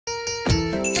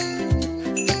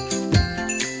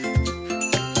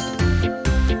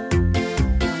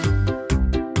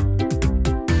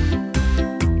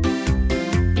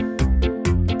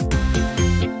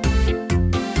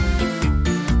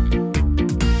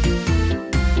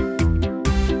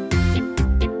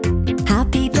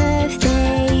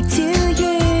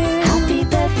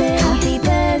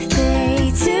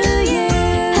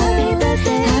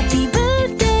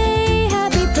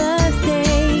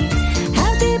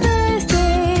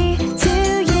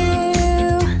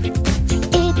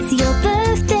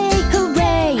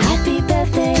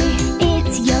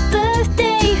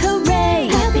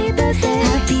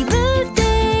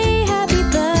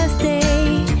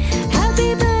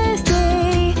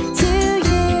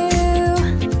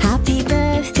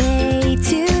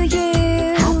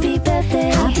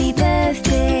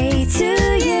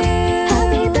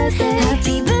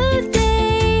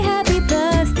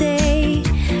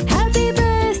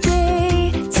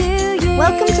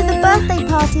Welcome to the birthday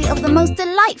party of the most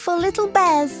delightful little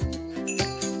bears.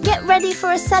 Get ready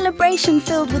for a celebration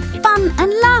filled with fun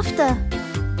and laughter.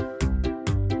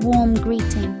 Warm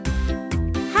greeting.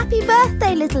 Happy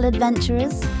birthday, little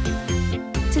adventurers.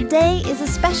 Today is a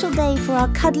special day for our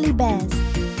cuddly bears.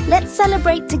 Let's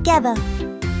celebrate together.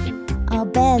 Our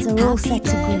bears are all set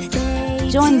to greet.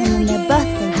 Join them in their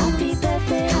birthday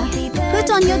dance.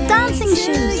 Put on your dancing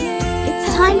shoes.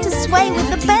 It's time to sway with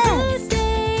the bears.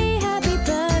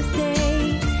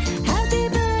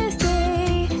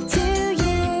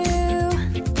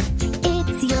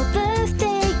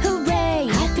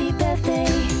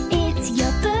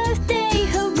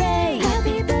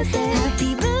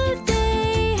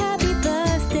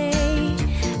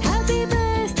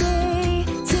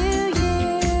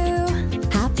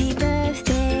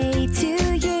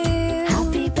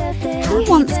 Who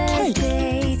wants cake?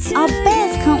 Our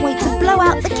bears can't wait to blow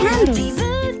out the candles.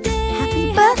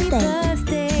 Happy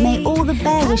birthday! May all the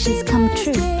bear wishes come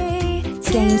true.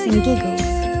 Games and giggles.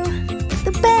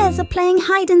 The bears are playing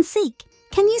hide and seek.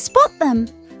 Can you spot them?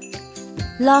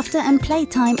 Laughter and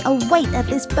playtime await at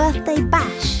this birthday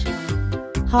bash.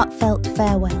 Heartfelt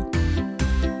farewell.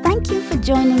 Thank you for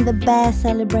joining the bear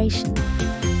celebration.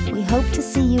 We hope to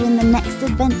see you in the next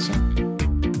adventure.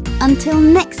 Until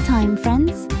next time,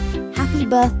 friends. Happy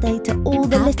birthday to all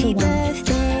the little ones. Happy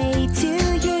birthday to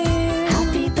you.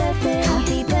 Happy birthday,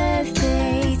 happy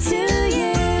birthday to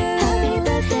you. Happy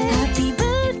birthday, happy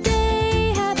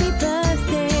birthday, happy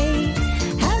birthday.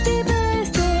 Happy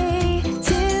birthday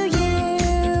to you.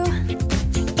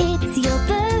 It's your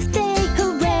birthday,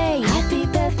 hooray. Happy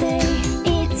birthday,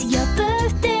 it's your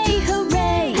birthday,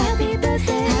 hooray. Happy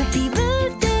birthday, happy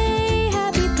birthday,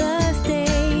 happy birthday.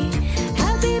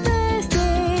 Happy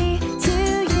birthday to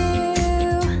you.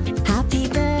 Happy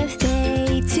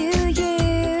birthday to you.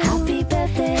 Happy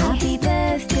birthday, happy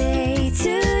birthday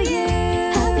to you.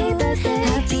 Happy birthday,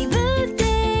 happy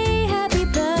birthday, happy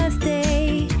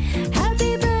birthday.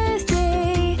 Happy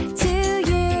birthday to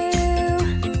you.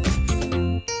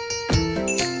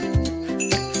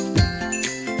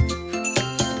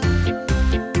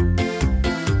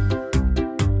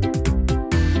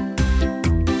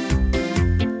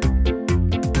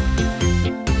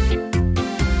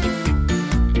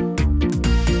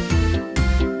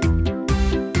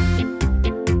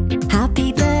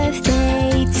 Happy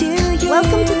birthday to you.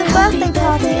 Welcome to the birthday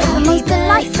party of the most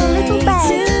delightful little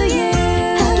bears.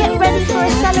 Get ready for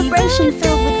a celebration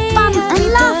filled with fun and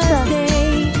laughter.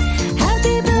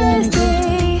 Happy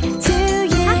birthday to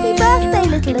you. Happy birthday,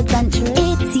 little adventurers.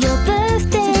 It's your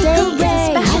birthday. Today is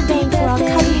a special day for our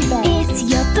cuddly bears. It's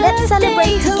your birthday. Let's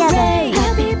celebrate together.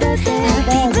 Happy birthday. Our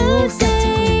bears are all set to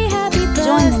greet. Happy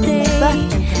Join them in their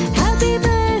birthday dance. Happy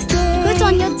birthday. Put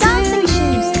on your dancing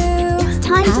shoes. It's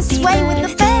time to sway with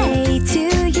the bears. To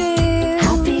you.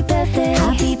 Happy birthday.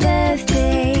 Happy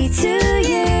birthday to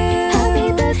you. Happy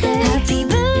birthday. Happy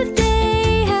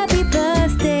birthday. Happy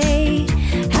birthday.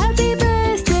 Happy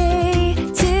birthday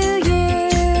to you.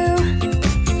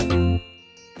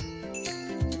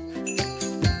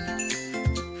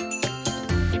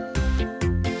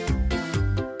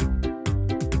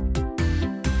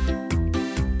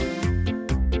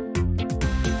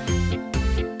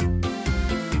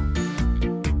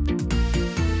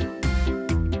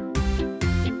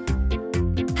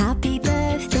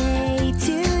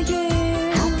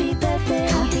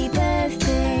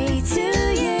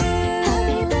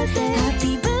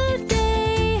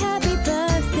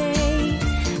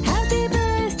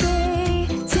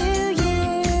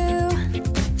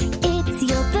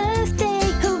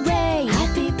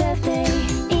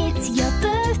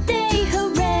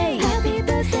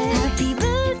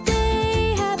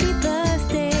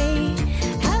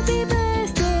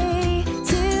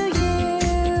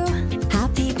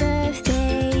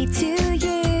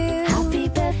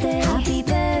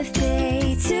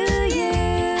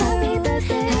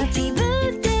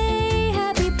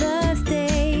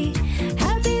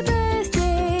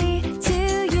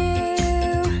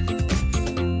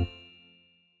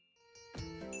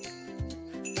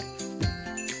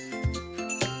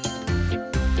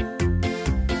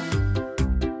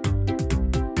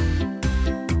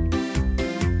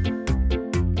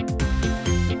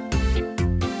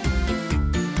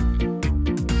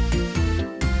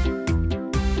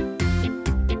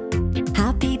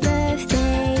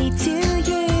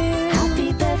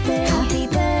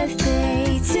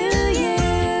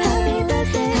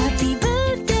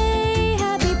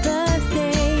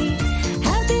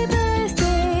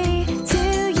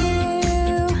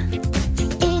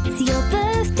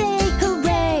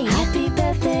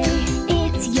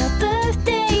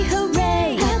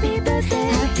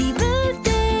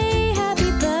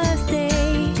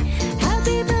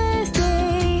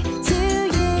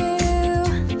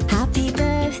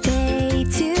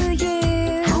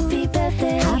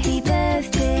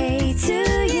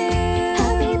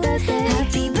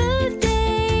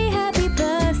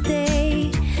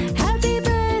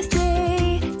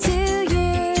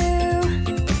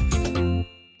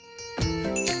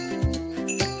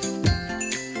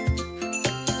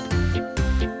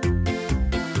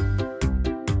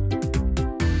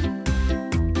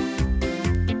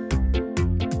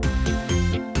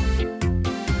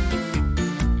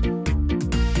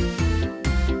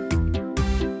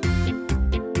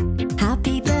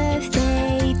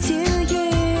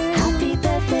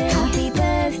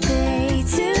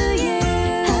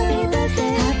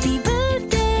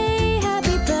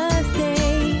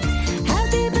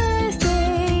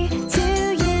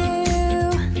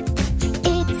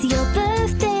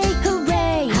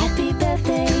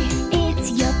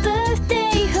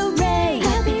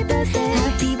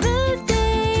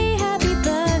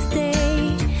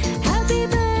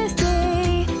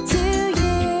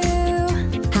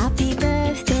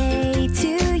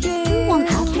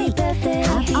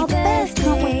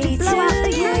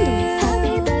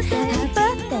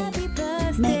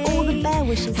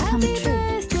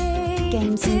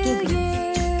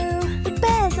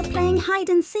 hide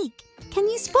and seek. Can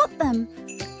you spot them?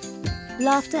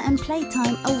 Laughter and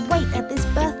playtime await at this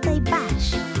birthday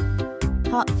bash.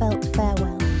 Heartfelt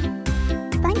farewell.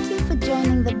 Thank you for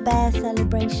joining the bear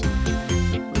celebration.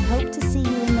 We hope to see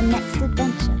you in the next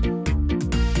adventure.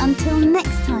 Until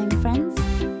next time, friends,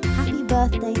 happy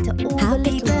birthday to all the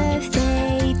little ones. Happy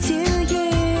birthday to you.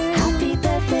 Happy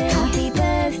birthday. Happy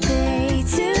birthday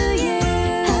to you.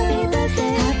 Happy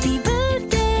birthday. Happy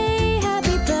birthday.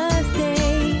 Happy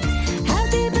birthday.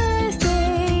 Happy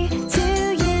birthday to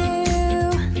you.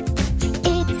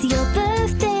 It's your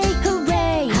birthday,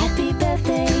 hooray! Happy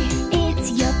birthday. It's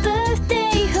your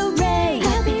birthday, hooray!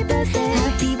 Happy birthday.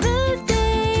 Happy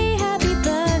birthday.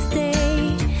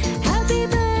 Happy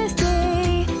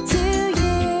birthday.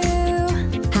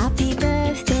 Happy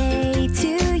birthday to you. Happy birthday to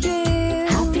you.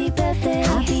 Happy birthday.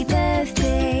 Happy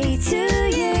birthday to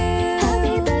you.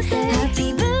 Happy birthday. Happy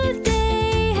birthday.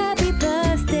 Happy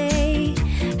birthday.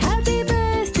 Happy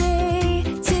birthday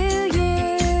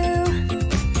to you.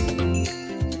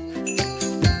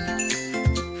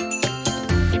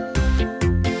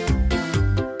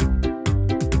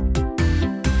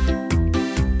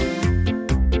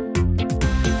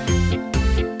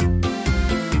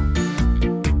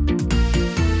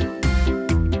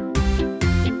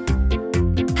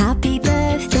 Happy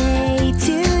birthday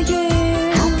to you.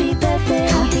 Happy birthday.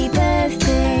 Happy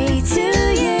birthday to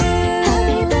you.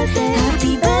 Happy birthday.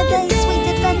 Happy birthday, sweet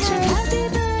adventurers. Happy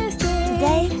birthday.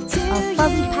 Today, our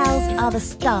fuzzy pals are the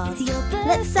stars.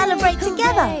 Let's celebrate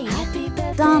together.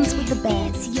 Dance with the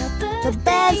bears. The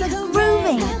bears are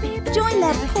grooving. Join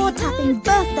their paw-tapping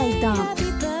birthday dance.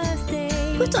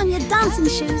 Put on your dancing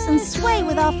shoes and sway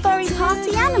with our furry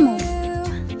party animals.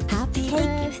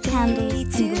 Cake,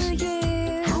 candles, and wishes.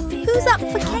 Who's up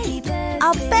for cake?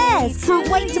 Our bears can't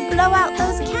wait to blow out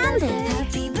those candles.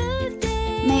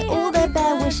 May all their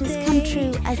bear wishes come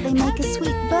true as they make a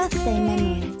sweet birthday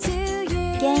memory.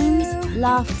 Games,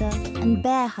 laughter, and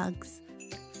bear hugs.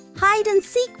 Hide and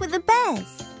seek with the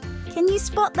bears. Can you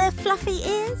spot their fluffy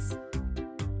ears?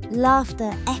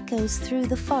 Laughter echoes through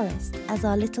the forest as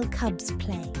our little cubs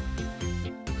play.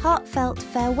 Heartfelt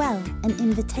farewell and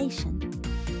invitation.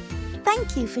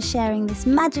 Thank you for sharing this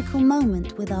magical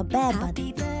moment with our bear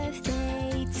buddies.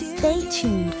 Stay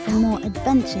tuned for more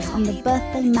adventures on the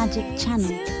Birthday Magic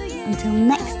channel. Until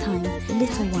next time,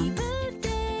 little ones.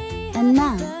 And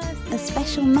now, a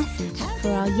special message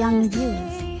for our young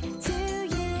viewers.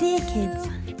 Dear kids,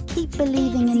 keep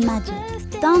believing in magic,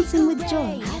 dancing with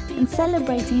joy, and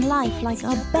celebrating life like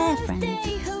our bear friends.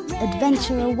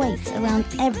 Adventure awaits around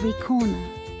every corner.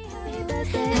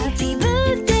 Happy